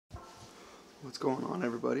What's going on,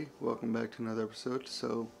 everybody? Welcome back to another episode.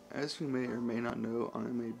 So, as you may or may not know,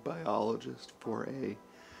 I'm a biologist for a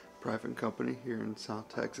private company here in South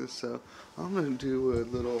Texas. So, I'm going to do a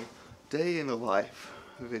little day in the life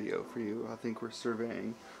video for you. I think we're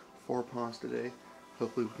surveying 4 ponds today.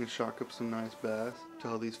 Hopefully we can shock up some nice bass,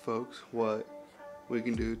 tell these folks what we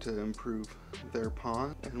can do to improve their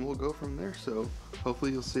pond, and we'll go from there. So,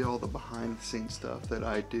 hopefully you'll see all the behind the scenes stuff that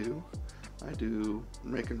I do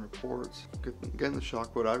making reports, getting the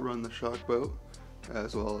shock boat. I run the shock boat,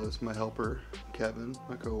 as well as my helper Kevin,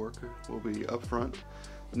 my co-worker, will be up front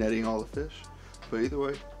netting all the fish. But either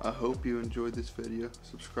way, I hope you enjoyed this video.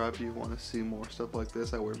 Subscribe if you want to see more stuff like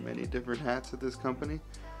this. I wear many different hats at this company,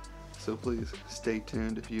 so please stay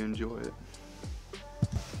tuned if you enjoy it.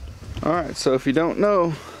 Alright, so if you don't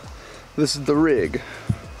know, this is the rig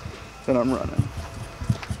that I'm running.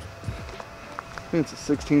 It's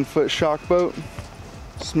a 16-foot shock boat,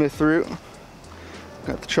 Smith root.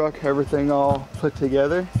 Got the truck, everything all put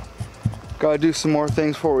together. Gotta do some more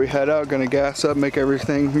things before we head out. Gonna gas up, make sure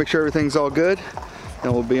everything's all good,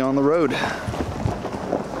 and we'll be on the road.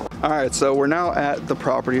 Alright, so we're now at the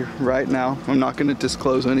property right now. I'm not gonna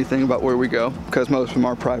disclose anything about where we go because most of them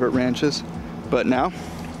are private ranches. But now,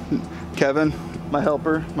 Kevin, my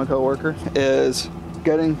helper, my co-worker, is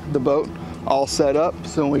getting the boat all set up.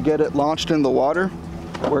 So when we get it launched in the water,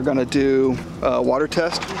 we're gonna do a water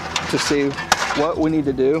test to see what we need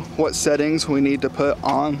to do, what settings we need to put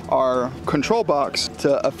on our control box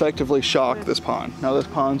to effectively shock this pond. Now this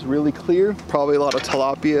pond's really clear, probably a lot of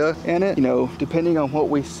tilapia in it. You know, depending on what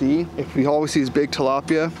we see, if we always see big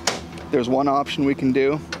tilapia, there's one option we can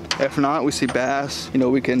do. If not, we see bass, you know,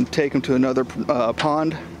 we can take them to another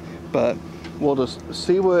pond, but we'll just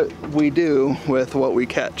see what we do with what we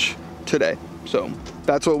catch today. So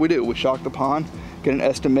that's what we do. We shock the pond, get an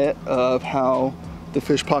estimate of how the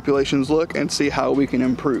fish populations look, and see how we can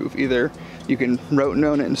improve. Either you can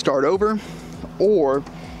rote-none it and start over, or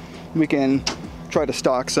we can try to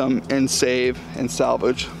stock some and save and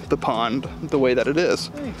salvage the pond the way that it is.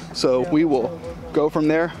 So we will go from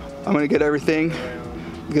there. I'm gonna get everything,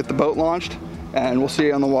 get the boat launched, and we'll see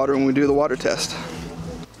you on the water when we do the water test.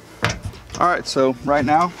 All right, so right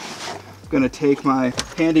now, gonna take my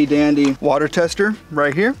handy dandy water tester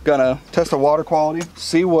right here. Gonna test the water quality,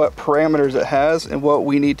 see what parameters it has and what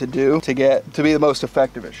we need to do to be the most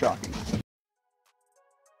effective at shocking.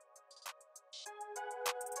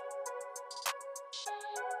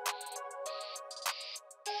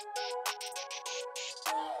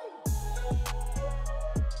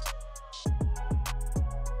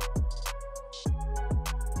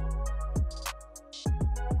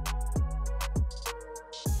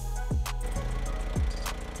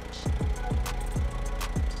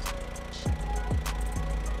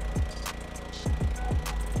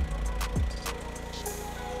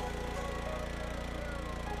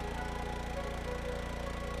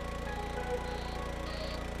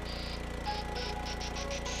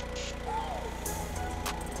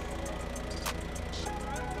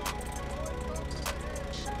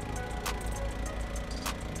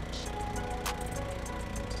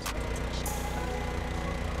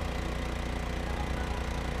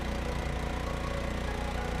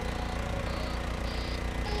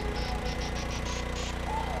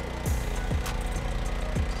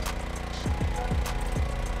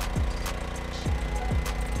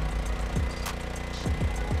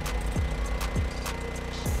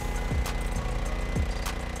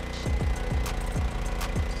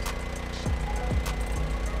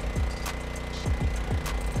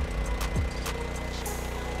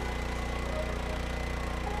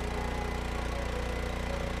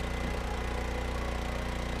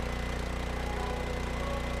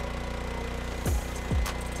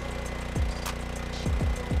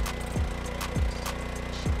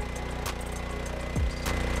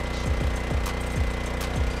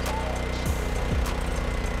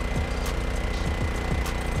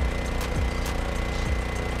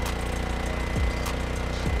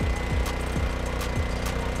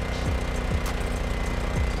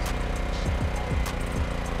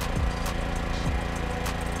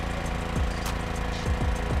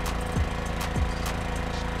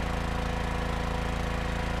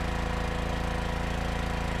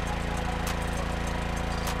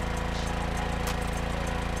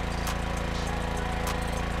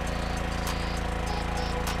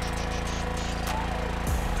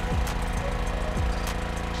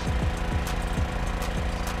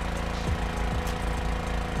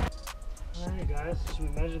 Should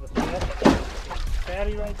we measure the fat?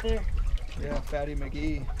 Fatty right there? Yeah, Fatty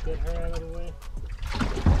McGee. Get her out of the way.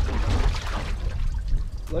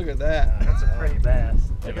 Look at that. That's a pretty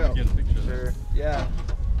bass. Look how her. Yeah.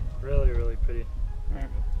 Really, really pretty. All right.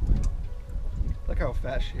 Look how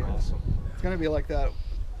fast she is. Awesome. It's gonna be like that.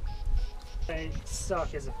 I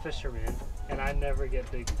suck as a fisherman, and I never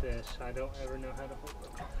get big fish. I don't ever know how to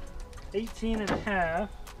hold them. 18 and a half.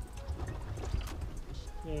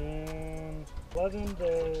 And 11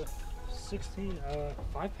 to 16,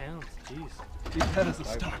 5 pounds. Jeez. Dude, that is a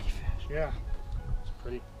stocky fish. Yeah. It's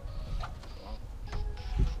pretty.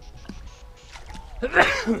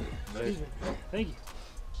 Excuse me. Thank you.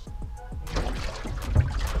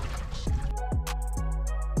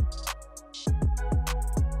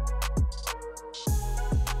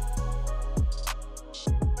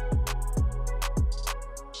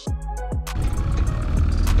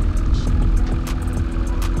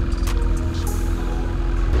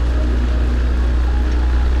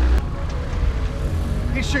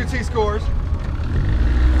 He shoots, he scores.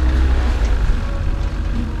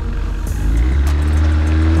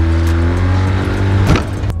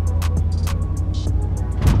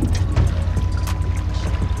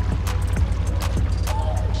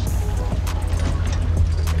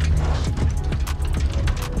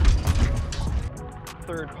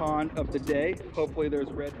 Third pond of the day. Hopefully there's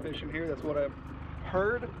redfish in here. That's what I've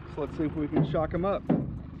heard. So let's see if we can shock them up.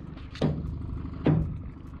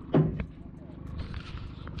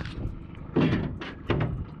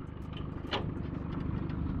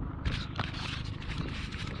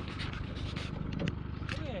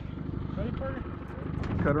 Ready, partner?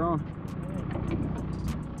 Cut her on.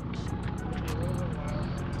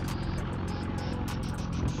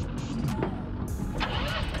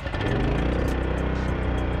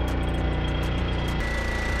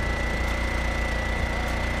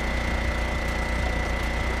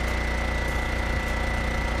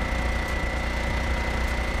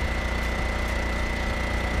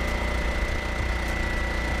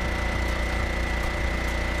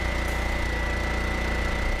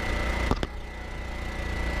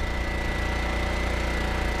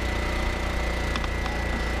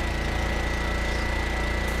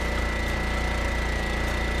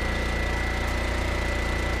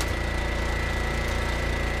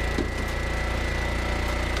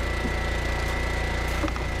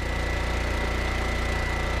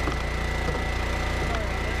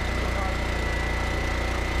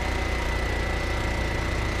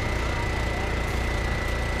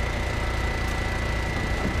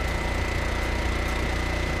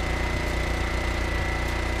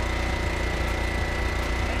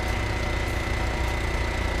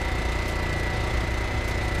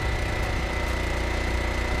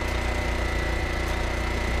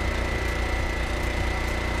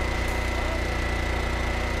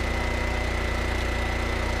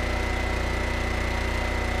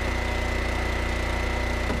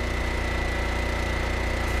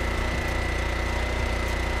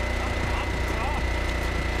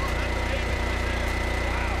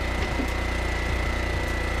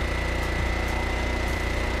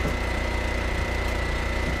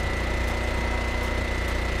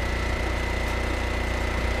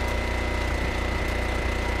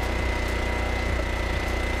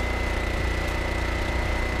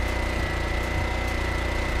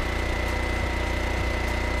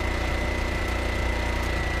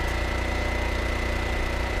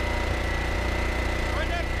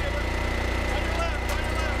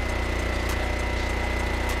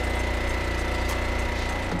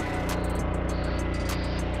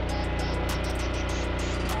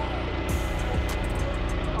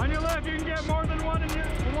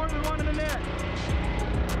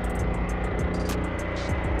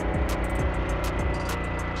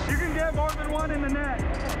 In the net.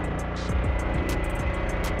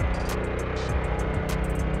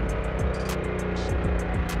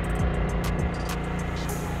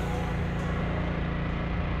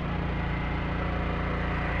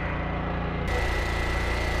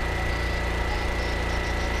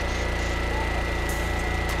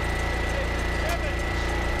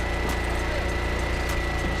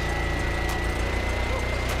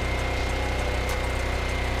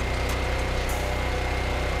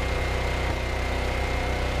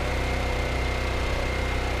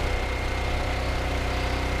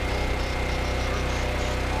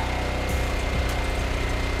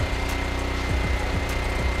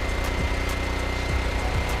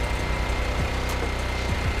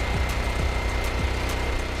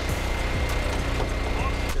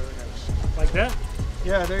 Like that?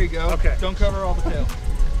 Yeah, there you go. Okay. Don't cover all the tail.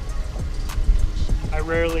 I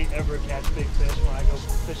rarely ever catch big fish when I go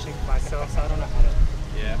fishing myself, so I don't know how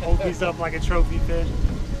to hold these up like a trophy fish.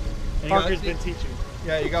 Parker's been teaching.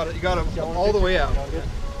 Yeah, you got it all the way out.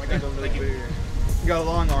 I got You got a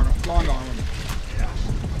long arm. Yeah.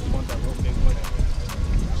 Want that little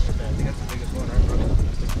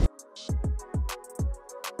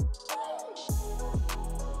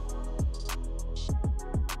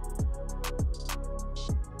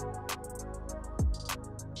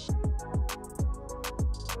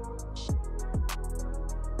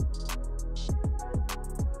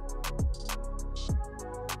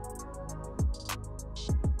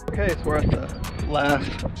Okay, so we're at the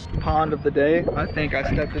last pond of the day. I think I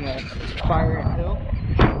stepped in a fire ant hill,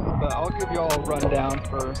 but I'll give you all a rundown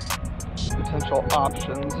for potential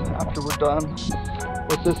options after we're done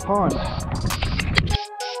with this pond.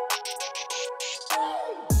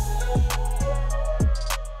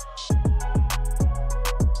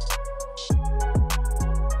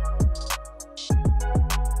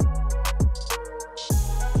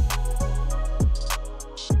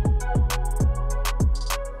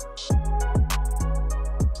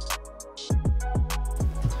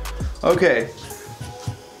 Okay,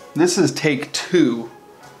 this is take 2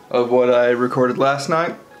 of what I recorded last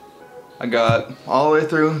night. I got all the way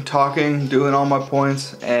through talking, doing all my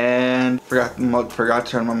points, and forgot to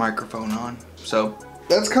turn my microphone on. So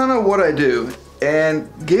that's kind of what I do. And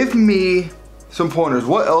give me some pointers.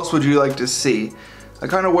 What else would you like to see? I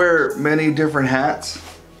kind of wear many different hats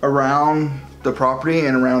around the property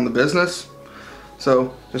and around the business.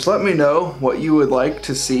 So just let me know what you would like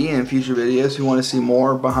to see in future videos. If you want to see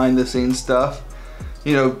more behind the scenes stuff.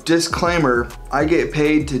 You know, disclaimer, I get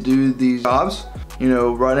paid to do these jobs. You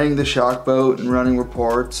know, running the shock boat and running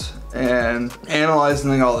reports and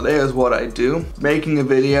analyzing all the day is what I do. Making a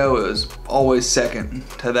video is always second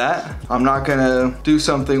to that. I'm not gonna do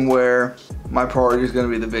something where my priority is gonna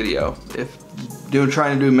be the video. If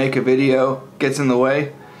trying to make a video gets in the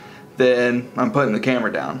way, then I'm putting the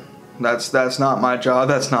camera down. That's not my job.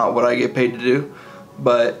 That's not what I get paid to do.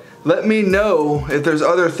 But let me know if there's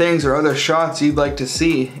other things or other shots you'd like to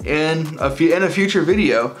see in a future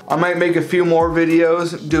video. I might make a few more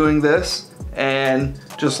videos doing this, and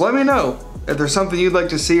just let me know if there's something you'd like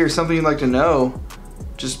to see or something you'd like to know.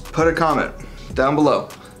 Just put a comment down below.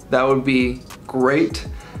 That would be great.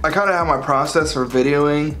 I kind of have my process for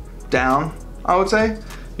videoing down, I would say.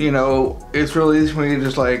 You know, it's really easy for me to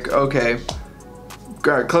just like, okay,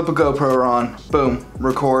 clip a GoPro on, boom,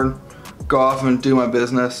 record, go off and do my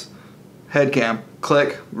business. Head cam,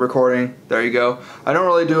 click, recording, there you go. I don't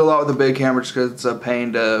really do a lot with the big camera just because it's a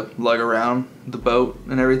pain to lug around the boat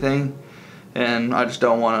and everything, and I just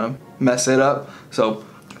don't want to mess it up. So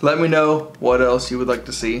let me know what else you would like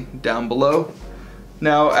to see down below.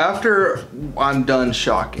 Now after I'm done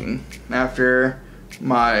shocking, after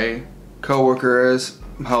my coworker has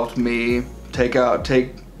helped me take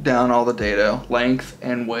down all the data, length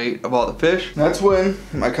and weight of all the fish, that's when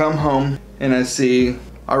I come home and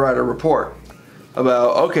I write a report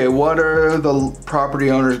about, okay, what are the property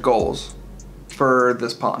owner's goals for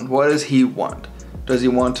this pond? What does he want? Does he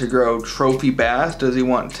want to grow trophy bass? Does he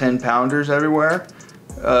want 10-pounders everywhere?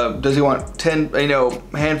 Does he want a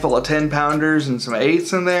handful of 10-pounders and some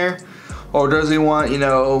 8s in there? Or does he want,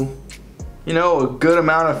 a good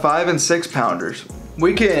amount of 5- and 6-pounders?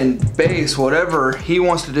 We can base whatever he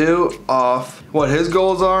wants to do off what his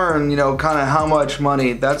goals are and, kind of how much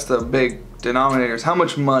money. That's the big denominator, is how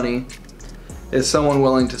much money is someone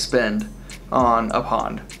willing to spend on a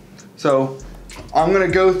pond. So I'm gonna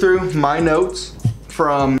go through my notes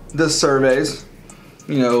from the surveys,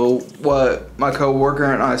 what my coworker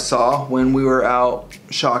and I saw when we were out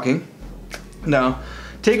shocking. Now,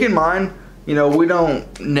 take in mind, we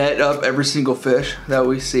don't net up every single fish that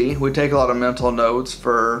we see. We take a lot of mental notes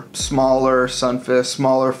for smaller sunfish,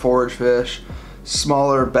 smaller forage fish,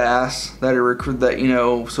 smaller bass that are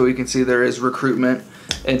so we can see there is recruitment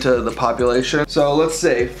into the population. So let's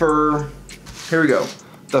say here we go.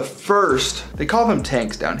 The first, they call them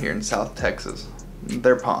tanks down here in South Texas.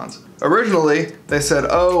 They're ponds. Originally, they said,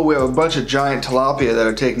 oh, we have a bunch of giant tilapia that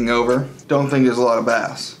are taking over. Don't think there's a lot of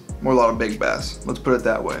bass. More a lot of big bass, let's put it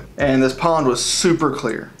that way. And this pond was super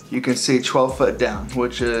clear. You can see 12 foot down,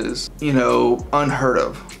 which is, unheard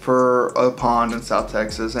of for a pond in South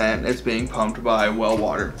Texas, and it's being pumped by well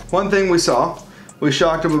water. One thing we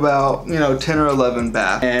shocked up about, 10 or 11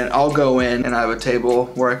 bass, and I'll go in and I have a table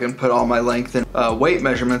where I can put all my length and weight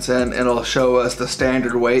measurements in, and it'll show us the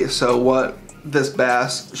standard weight, so what this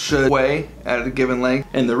bass should weigh at a given length,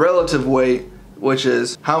 and the relative weight, which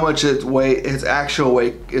is how much its actual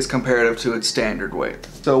weight is comparative to its standard weight.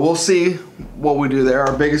 So we'll see what we do there.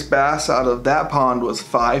 Our biggest bass out of that pond was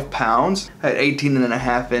 5 pounds at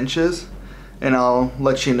 18.5 inches. And I'll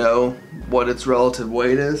let you know what its relative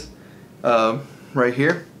weight is right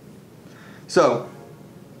here. So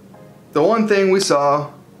the one thing we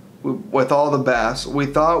saw with all the bass, we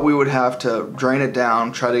thought we would have to drain it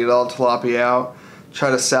down, try to get all the tilapia out, try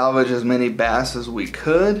to salvage as many bass as we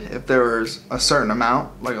could if there was a certain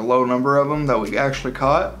amount, like a low number of them that we actually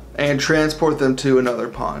caught, and transport them to another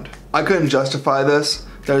pond. I couldn't justify this.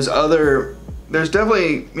 There's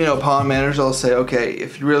definitely, pond managers that'll say, okay,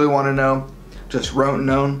 if you really want to know, just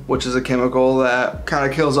rotenone, which is a chemical that kind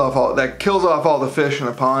of kills off all the fish in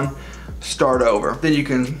a pond. Start over. Then you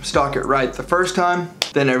can stock it right the first time,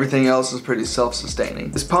 then everything else is pretty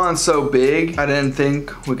self-sustaining. This pond's so big, I didn't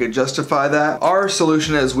think we could justify that. Our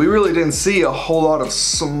solution is we really didn't see a whole lot of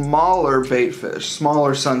smaller bait fish,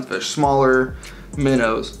 smaller sunfish, smaller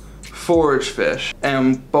minnows, forage fish,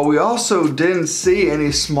 but we also didn't see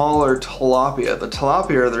any smaller tilapia. The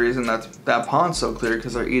tilapia are the reason that pond's so clear,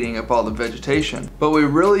 because they're eating up all the vegetation. But we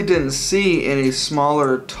really didn't see any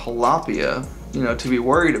smaller tilapia, you know, to be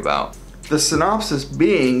worried about. The synopsis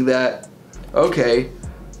being that, okay,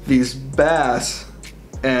 these bass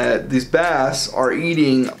are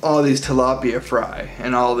eating all these tilapia fry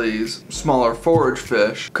and all these smaller forage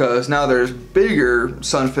fish, because now there's bigger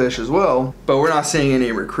sunfish as well, but we're not seeing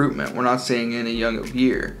any recruitment. We're not seeing any young of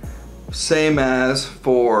year. Same as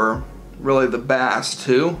for really the bass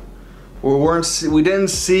too. We didn't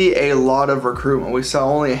see a lot of recruitment. We saw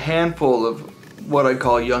only a handful of what I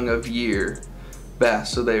call young of year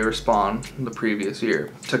bass, so they respawn the previous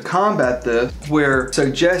year. To combat this, we're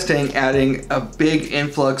suggesting adding a big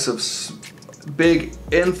influx of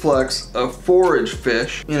forage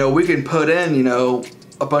fish. You know, we can put in, you know,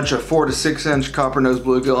 a bunch of 4 to 6 inch copper-nosed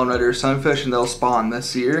bluegill and red ear sunfish, and they'll spawn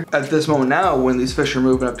this year. At this moment now, when these fish are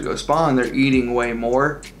moving up to go spawn, they're eating way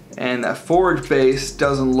more, and that forage base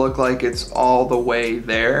doesn't look like it's all the way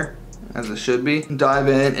there as it should be. Dive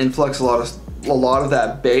in, influx a lot of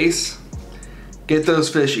that base. Get those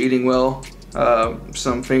fish eating well,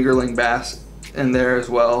 some fingerling bass in there as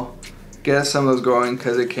well. Get some of those growing,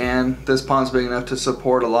 because it can. This pond's big enough to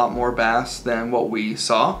support a lot more bass than what we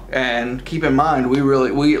saw. And keep in mind,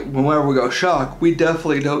 whenever we go shock, we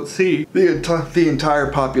definitely don't see the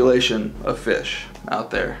entire population of fish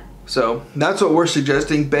out there. So that's what we're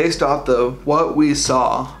suggesting based off what we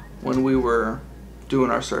saw when we were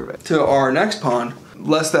doing our survey. To our next pond,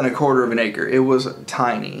 less than 1/4 of an acre. It was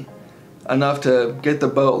tiny. Enough to get the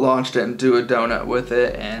boat launched and do a donut with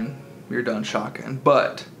it, and you're done shocking.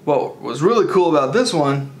 But what was really cool about this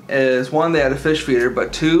one is, one, they had a fish feeder,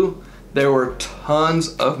 but two, there were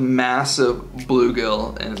tons of massive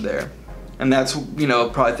bluegill in there. And that's, you know,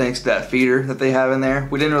 probably thanks to that feeder that they have in there.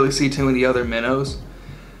 We didn't really see too many other minnows,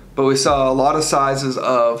 but we saw a lot of sizes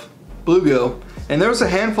of bluegill, and there was a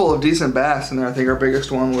handful of decent bass in there. I think our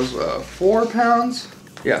biggest one was 4 pounds.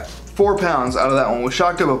 Yeah, 4 pounds out of that one. We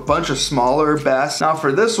shocked up a bunch of smaller bass. Now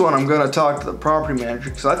for this one, I'm gonna talk to the property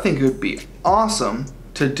manager, because I think it would be awesome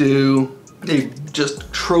to do a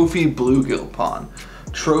just trophy bluegill pond.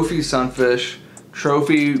 Trophy sunfish,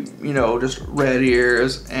 trophy, you know, just red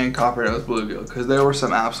ears and copper-nosed bluegill, because there were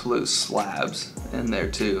some absolute slabs in there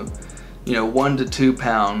too. You know, 1 to 2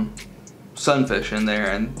 pound sunfish in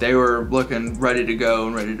there, and they were looking ready to go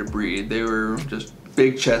and ready to breed. They were just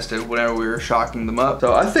big chested whenever we were shocking them up.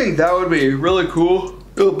 So I think that would be really cool.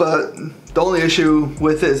 But the only issue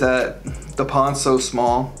with it is that the pond's so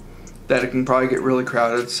small that it can probably get really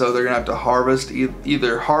crowded. So they're gonna have to harvest,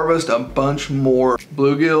 either harvest a bunch more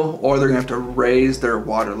bluegill, or they're gonna have to raise their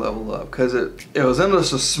water level up, because it was in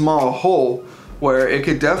just a small hole where it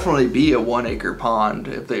could definitely be a 1 acre pond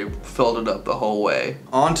if they filled it up the whole way.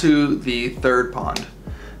 On to the third pond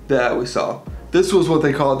that we saw. This was what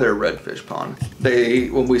they called their redfish pond.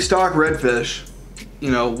 When we stock redfish, you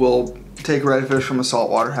know, we'll take redfish from a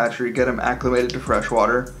saltwater hatchery, get them acclimated to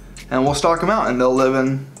freshwater, and we'll stock them out, and they'll live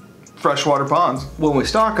in freshwater ponds. When we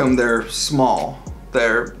stock them, they're small.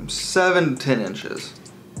 They're 7 to 10 inches,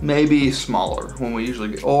 maybe smaller when we usually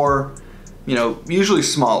get, or, you know, usually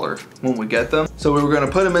smaller when we get them. So we were gonna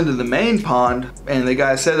put them into the main pond, and the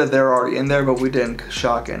guy said that they're already in there, but we didn't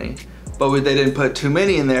shock any. But they didn't put too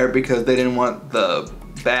many in there because they didn't want the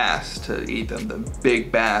bass to eat them, the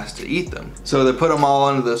big bass to eat them. So they put them all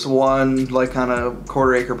into this one, like, kind of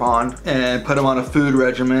 1/4 acre pond, and put them on a food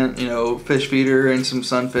regimen, you know, fish feeder and some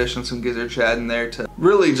sunfish and some gizzard shad in there to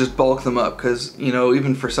really just bulk them up. Because, you know,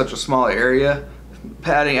 even for such a small area,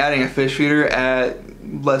 adding a fish feeder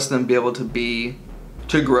lets them be able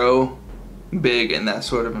to grow big in that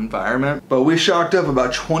sort of environment. But we shocked up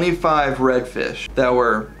about 25 redfish that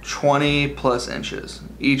were 20 plus inches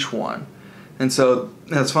each one. And so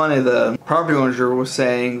that's funny, the property manager was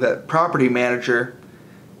saying that property manager,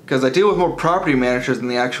 because I deal with more property managers than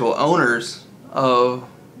the actual owners of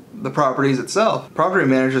the properties itself. Property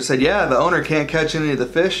manager said, yeah, the owner can't catch any of the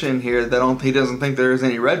fish in here. He doesn't think there's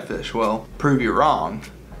any redfish. Well, prove you wrong.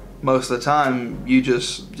 Most of the time,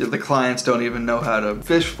 the clients don't even know how to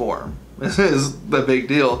fish for them. This is the big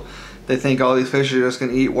deal. They think all these fish are just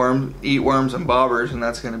gonna eat worms and bobbers, and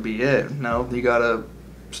that's gonna be it. No, you gotta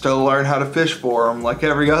still learn how to fish for them like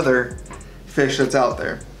every other fish that's out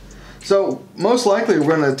there. So most likely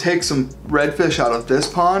we're gonna take some redfish out of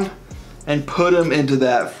this pond and put them into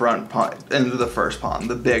that front pond, into the first pond,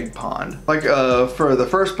 the big pond. Like for the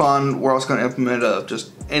first pond, we're also gonna implement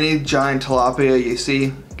just any giant tilapia you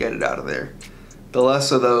see, get it out of there. The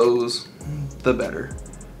less of those, the better.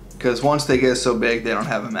 Because once they get so big, they don't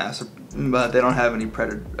have a massive, they don't have any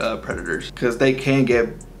predators. Because they can get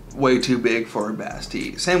way too big for a bass to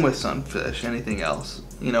eat. Same with sunfish, anything else.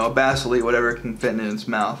 You know, a bass will eat whatever can fit in its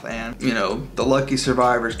mouth, and you know, the lucky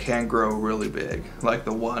survivors can grow really big, like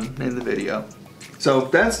the one in the video. So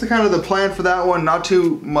that's the kind of the plan for that one. Not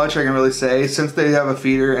too much I can really say, since they have a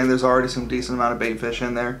feeder and there's already some decent amount of bait fish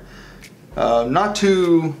in there. Not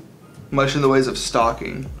too much in the ways of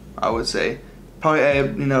stocking, I would say. Probably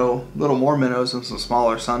add, you know, a little more minnows and some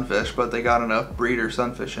smaller sunfish, but they got enough breeder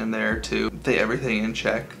sunfish in there to stay everything in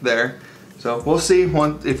check there. So we'll see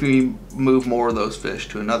if we move more of those fish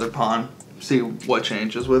to another pond, see what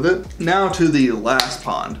changes with it. Now to the last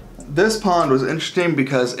pond. This pond was interesting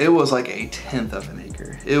because it was like 1/10 of an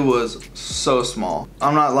acre. It was so small.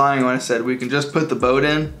 I'm not lying when I said we can just put the boat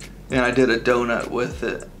in, and I did a donut with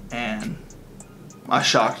it, and I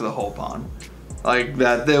shocked the whole pond. Like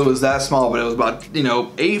that, it was that small, but it was about, you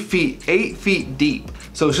know, 8 feet deep.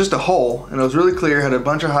 So it's just a hole, and it was really clear. Had a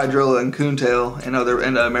bunch of hydrilla and coontail and other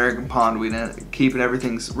and American pondweed in it, keeping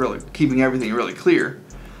everything really clear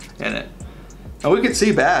in it. And we could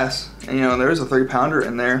see bass, and you know, there's a 3-pounder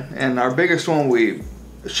in there, and our biggest one we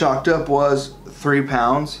shocked up was 3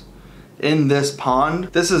 pounds in this pond.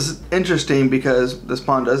 This is interesting because this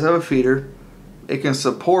pond does have a feeder. It can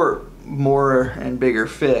support more and bigger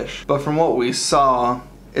fish, but from what we saw,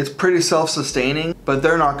 it's pretty self-sustaining, but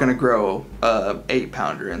they're not gonna grow a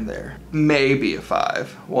 8-pounder in there. Maybe a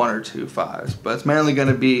 5, 1 or 2 5s, but it's mainly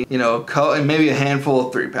gonna be, you know, and maybe a handful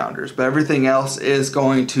of 3-pounders, but everything else is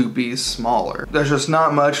going to be smaller. There's just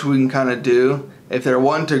not much we can kind of do. If they're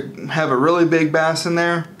wanting to have a really big bass in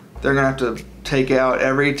there, they're gonna have to take out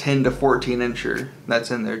every 10 to 14 incher that's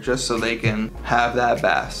in there just so they can have that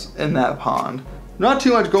bass in that pond. Not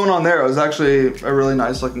too much going on there. It was actually a really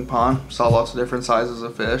nice looking pond. Saw lots of different sizes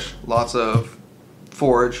of fish, lots of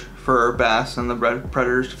forage for bass and the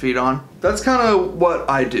predators to feed on. That's kind of what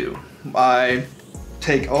I do. I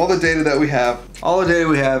take all the data that we have,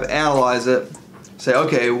 analyze it, say,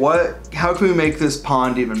 okay, how can we make this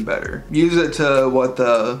pond even better? Use it to what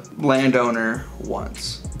the landowner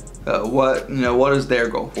wants. What is their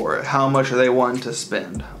goal for it? How much are they wanting to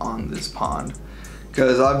spend on this pond?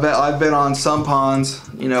 Because I've been on some ponds,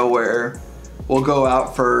 you know, where we'll go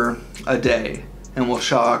out for a day and we'll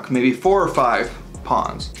shock maybe 4 or 5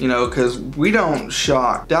 ponds, you know, because we don't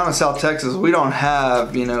shock down in South Texas. We don't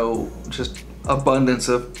have, you know, just abundance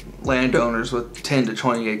of landowners with 10 to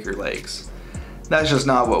 20 acre lakes. That's just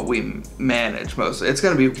not what we manage mostly. It's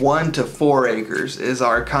going to be 1 to 4 acres is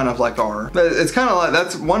our kind of like our. It's kind of like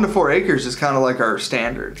that's 1 to 4 acres is kind of like our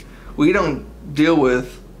standard. We don't deal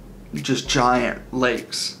with just giant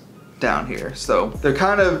lakes down here, so they're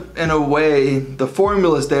kind of, in a way, the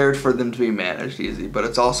formula's there for them to be managed easy, but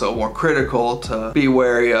it's also more critical to be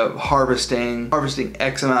wary of harvesting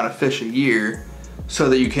X amount of fish a year so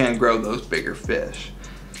that you can grow those bigger fish.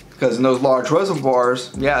 Because in those large reservoirs,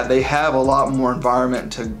 yeah, they have a lot more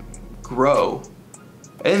environment to grow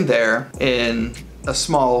in there. In a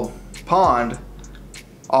small pond,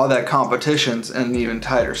 all that competition's in an even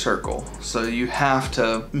tighter circle. So you have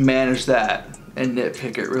to manage that and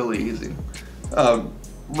nitpick it really easy,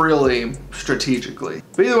 really strategically.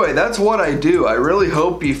 But either way, that's what I do. I really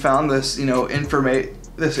hope you found this, you know,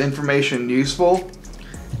 this information useful.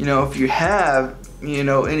 You know, if you have, you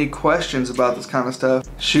know, any questions about this kind of stuff,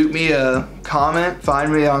 shoot me a comment,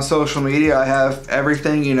 find me on social media. I have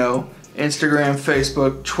everything, you know, Instagram,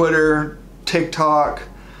 Facebook, Twitter, TikTok.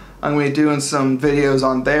 I'm gonna be doing some videos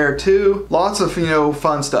on there too. Lots of, you know,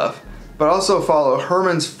 fun stuff. But also follow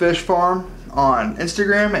Herrmanns Fish Farm on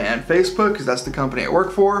Instagram and Facebook, because that's the company I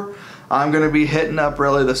work for. I'm gonna be hitting up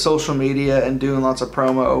really the social media and doing lots of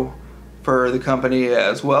promo for the company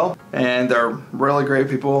as well. And they're really great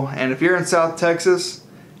people. And if you're in South Texas,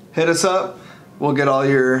 hit us up. We'll get all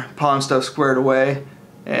your pond stuff squared away,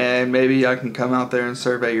 and maybe I can come out there and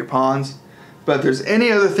survey your ponds. But if there's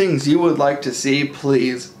any other things you would like to see,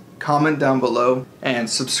 please comment down below and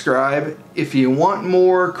subscribe. If you want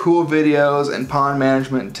more cool videos and pond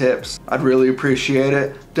management tips, I'd really appreciate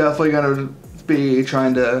it. Definitely gonna be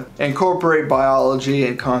trying to incorporate biology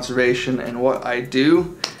and conservation and what I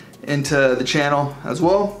do into the channel as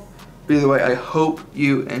well. But either way, I hope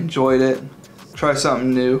you enjoyed it. Try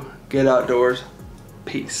something new, get outdoors.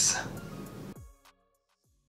 Peace.